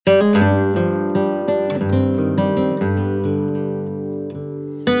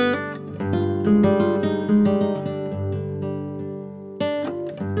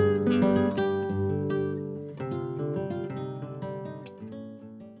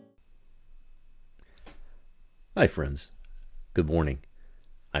Hi, friends. Good morning.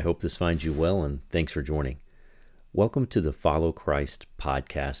 I hope this finds you well, and thanks for joining. Welcome to the Follow Christ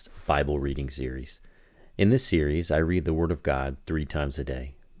podcast Bible reading series. In this series, I read the Word of God 3 times a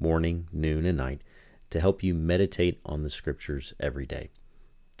day, morning, noon, and night, to help you meditate on the Scriptures every day.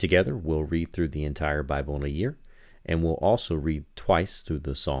 Together, we'll read through the entire Bible in a year, and we'll also read twice through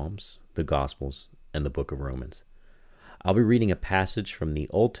the Psalms, the Gospels, and the book of Romans. I'll be reading a passage from the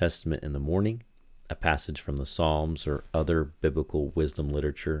Old Testament in the morning, a passage from the Psalms or other biblical wisdom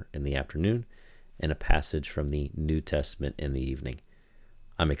literature in the afternoon, and a passage from the New Testament in the evening.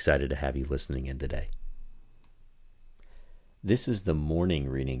 I'm excited to have you listening in today. This is the morning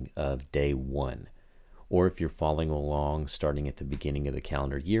reading of day 1, or if you're following along starting at the beginning of the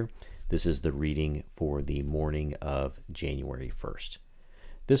calendar year, this is the reading for the morning of January 1st.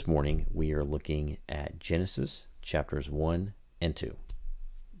 This morning we are looking at Genesis chapters 1 and 2.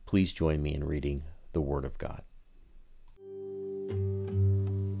 Please join me in reading the Word of God.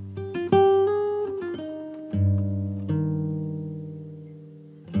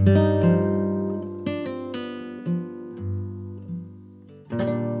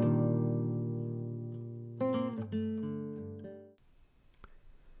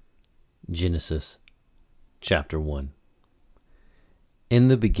 Genesis chapter 1. In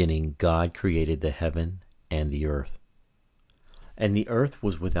the beginning God created the heaven and the earth. And the earth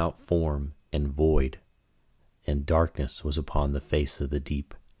was without form and void, and darkness was upon the face of the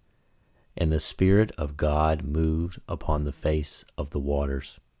deep. And the Spirit of God moved upon the face of the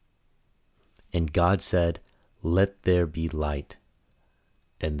waters. And God said, "Let there be light."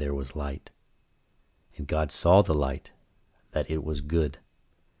 And there was light. And God saw the light, that it was good.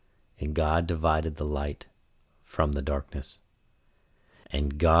 And God divided the light from the darkness.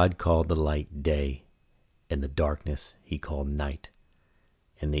 And God called the light day, and the darkness he called night.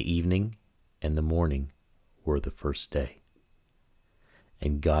 And the evening and the morning were the first day.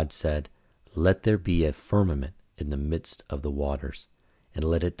 And God said, "Let there be a firmament in the midst of the waters, and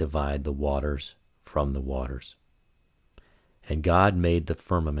let it divide the waters from the waters." And God made the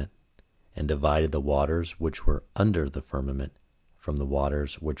firmament, and divided the waters which were under the firmament from the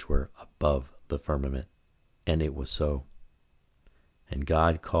waters which were above the firmament. And it was so. And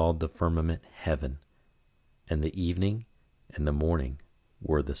God called the firmament heaven, and the evening and the morning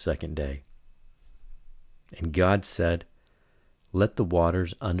were the second day. And God said, "Let the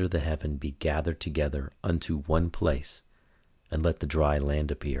waters under the heaven be gathered together unto one place, and let the dry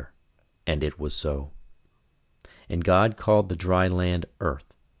land appear." And it was so. And God called the dry land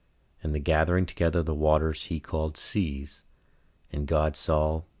earth, and the gathering together the waters he called seas. And God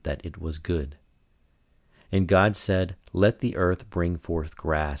saw that it was good. And God said, "Let the earth bring forth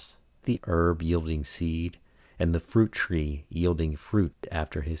grass, the herb yielding seed, and the fruit tree yielding fruit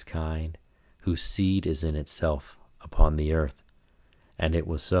after his kind, whose seed is in itself upon the earth." And it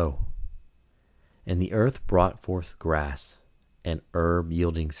was so. And the earth brought forth grass, and herb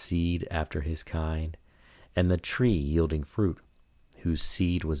yielding seed after his kind, and the tree yielding fruit, whose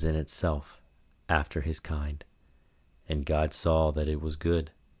seed was in itself after his kind. And God saw that it was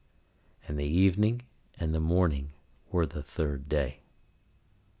good. And the evening and the morning were the third day.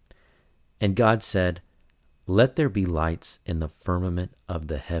 And God said, "Let there be lights in the firmament of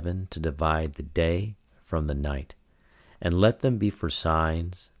the heaven to divide the day from the night, and let them be for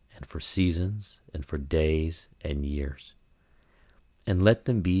signs, and for seasons, and for days and years. And let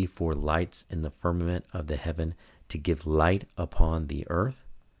them be for lights in the firmament of the heaven to give light upon the earth."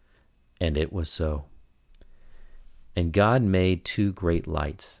 And it was so. And God made 2 great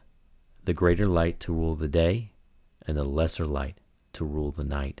lights, the greater light to rule the day, and the lesser light to rule the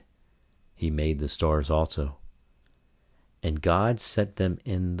night. He made the stars also. And God set them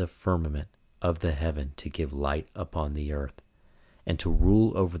in the firmament of the heaven to give light upon the earth, and to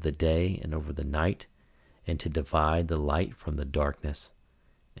rule over the day and over the night, and to divide the light from the darkness.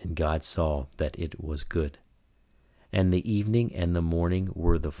 And God saw that it was good. And the evening and the morning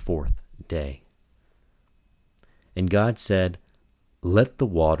were the 4th day. And God said, "Let the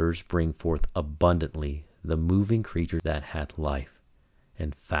waters bring forth abundantly the moving creature that hath life,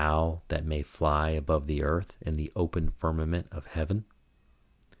 and fowl that may fly above the earth in the open firmament of heaven."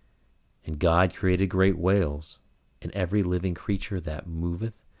 And God created great whales, and every living creature that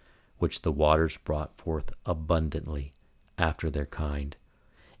moveth, which the waters brought forth abundantly after their kind,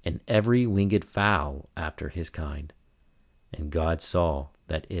 and every winged fowl after his kind. And God saw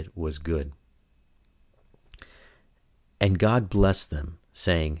that it was good. And God blessed them,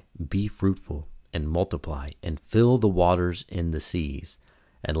 saying, "Be fruitful, and multiply, and fill the waters in the seas,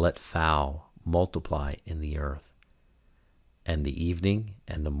 and let fowl multiply in the earth." And the evening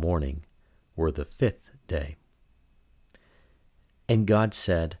and the morning were the 5th day. And God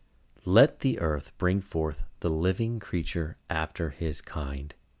said, "Let the earth bring forth the living creature after his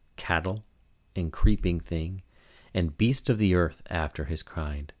kind, cattle, and creeping thing, and beast of the earth after his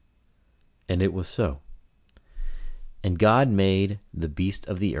kind." And it was so. And God made the beast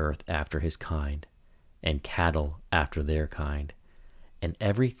of the earth after his kind, and cattle after their kind, and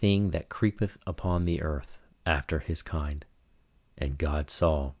everything that creepeth upon the earth after his kind. And God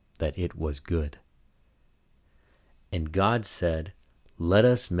saw that it was good. And God said, "Let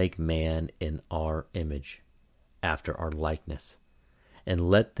us make man in our image, after our likeness, and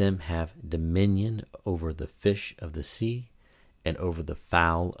let them have dominion over the fish of the sea, and over the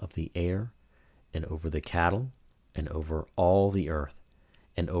fowl of the air, and over the cattle, and over all the earth,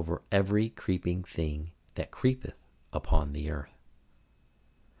 and over every creeping thing that creepeth upon the earth."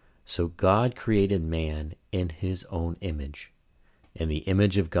 So God created man in his own image. In the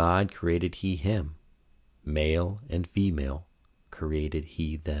image of God created he him. Male and female created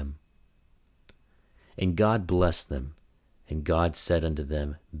he them. And God blessed them, and God said unto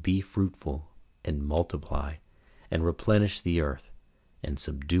them, "Be fruitful, and multiply, and replenish the earth, and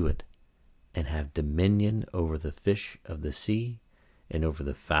subdue it, and have dominion over the fish of the sea, and over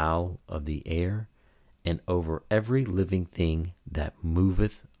the fowl of the air, and over every living thing that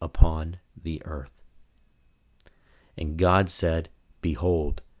moveth upon the earth." And God said,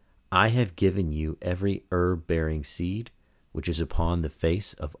 "Behold, I have given you every herb-bearing seed which is upon the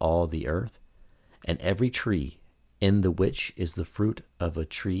face of all the earth, and every tree in the which is the fruit of a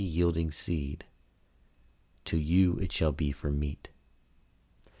tree yielding seed. To you it shall be for meat.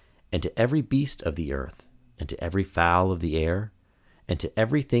 And to every beast of the earth, and to every fowl of the air, and to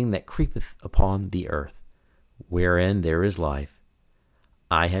everything that creepeth upon the earth, wherein there is life,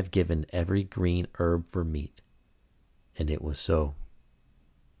 I have given every green herb for meat." And it was so.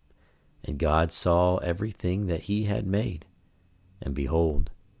 And God saw everything that he had made, and behold,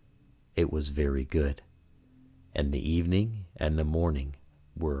 it was very good. And the evening and the morning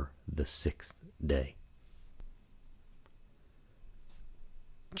were the sixth day.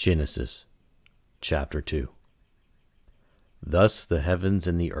 Genesis chapter 2. Thus the heavens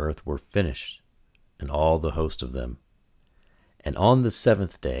and the earth were finished, and all the host of them. And on the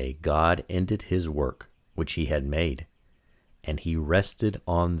seventh day God ended his work which he had made, and he rested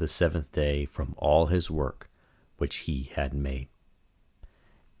on the seventh day from all his work which he had made.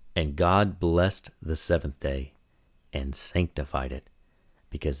 And God blessed the seventh day, and sanctified it,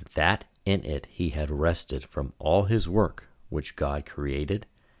 because that in it he had rested from all his work which God created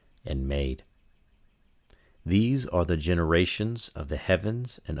and made. These are the generations of the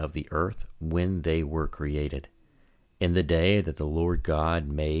heavens and of the earth when they were created, in the day that the Lord God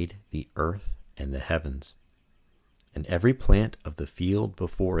made the earth and the heavens. And every plant of the field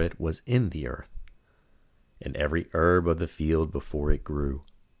before it was in the earth, and every herb of the field before it grew.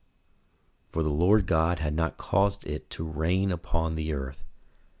 For the Lord God had not caused it to rain upon the earth,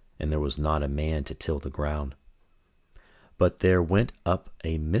 and there was not a man to till the ground. But there went up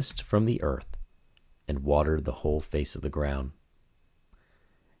a mist from the earth, and watered the whole face of the ground.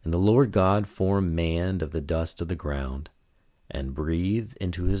 And the Lord God formed man of the dust of the ground, and breathed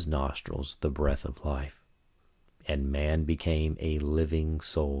into his nostrils the breath of life, and man became a living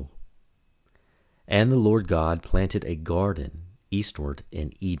soul. And the Lord God planted a garden eastward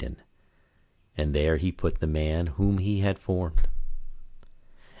in Eden, and there he put the man whom he had formed.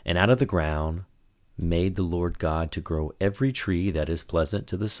 And out of the ground made the Lord God to grow every tree that is pleasant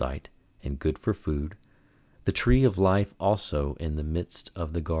to the sight and good for food, the tree of life also in the midst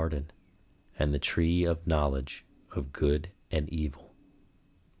of the garden, and the tree of knowledge of good and evil.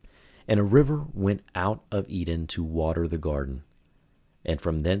 And a river went out of Eden to water the garden, and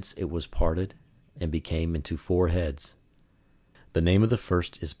from thence it was parted, and became into 4 heads. The name of the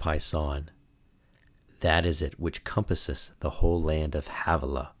first is Pison. That is it which compasseth the whole land of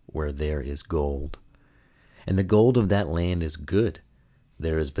Havilah, where there is gold. And the gold of that land is good.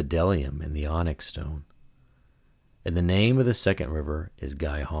 There is bdellium in the onyx stone. And the name of the second river is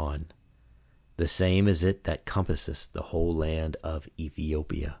Gihon. The same is it that compasseth the whole land of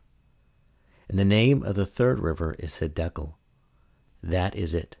Ethiopia. And the name of the third river is Hiddekel. That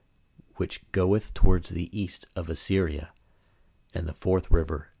is it which goeth towards the east of Assyria. And the fourth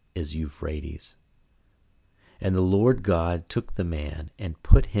river is Euphrates. And the Lord God took the man and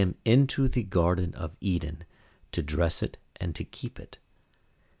put him into the garden of Eden to dress it and to keep it.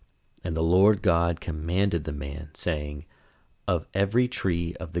 And the Lord God commanded the man, saying, Of every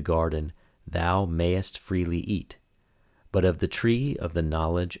tree of the garden thou mayest freely eat, but of the tree of the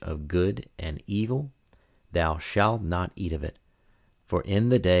knowledge of good and evil thou shalt not eat of it, for in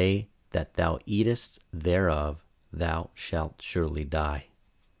the day that thou eatest thereof thou shalt surely die.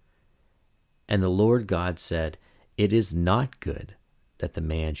 And the Lord God said, It is not good that the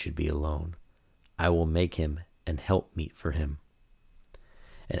man should be alone. I will make him an helpmeet for him.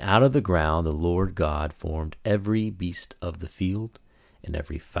 And out of the ground the Lord God formed every beast of the field, and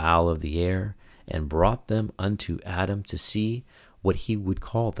every fowl of the air, and brought them unto Adam to see what he would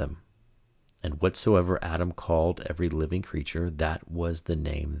call them. And whatsoever Adam called every living creature, that was the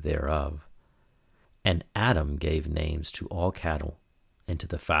name thereof. And Adam gave names to all cattle, and to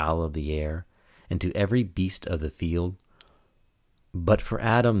the fowl of the air, and to every beast of the field. But for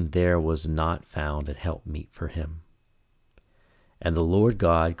Adam there was not found an helpmeet for him. And the Lord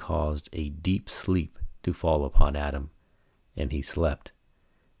God caused a deep sleep to fall upon Adam, and he slept.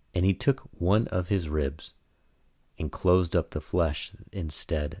 And he took one of his ribs, and closed up the flesh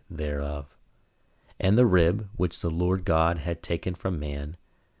instead thereof. And the rib which the Lord God had taken from man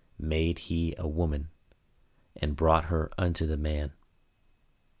made he a woman, and brought her unto the man.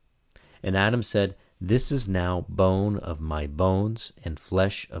 And Adam said, This is now bone of my bones, and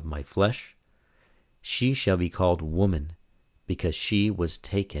flesh of my flesh. She shall be called woman, because she was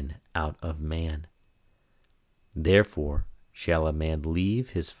taken out of man. Therefore shall a man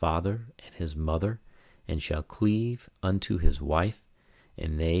leave his father and his mother, and shall cleave unto his wife,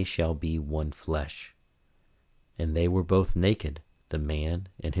 and they shall be one flesh. And they were both naked, the man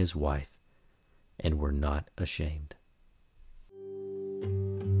and his wife, and were not ashamed.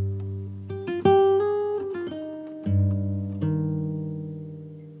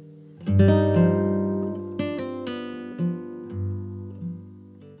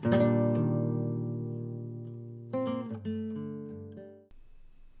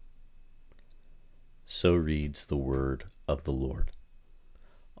 So reads the word of the Lord.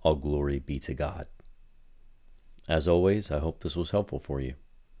 All glory be to God. As always, I hope this was helpful for you.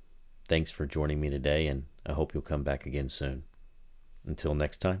 Thanks for joining me today, and I hope you'll come back again soon. Until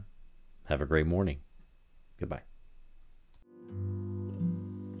next time, have a great morning. Goodbye.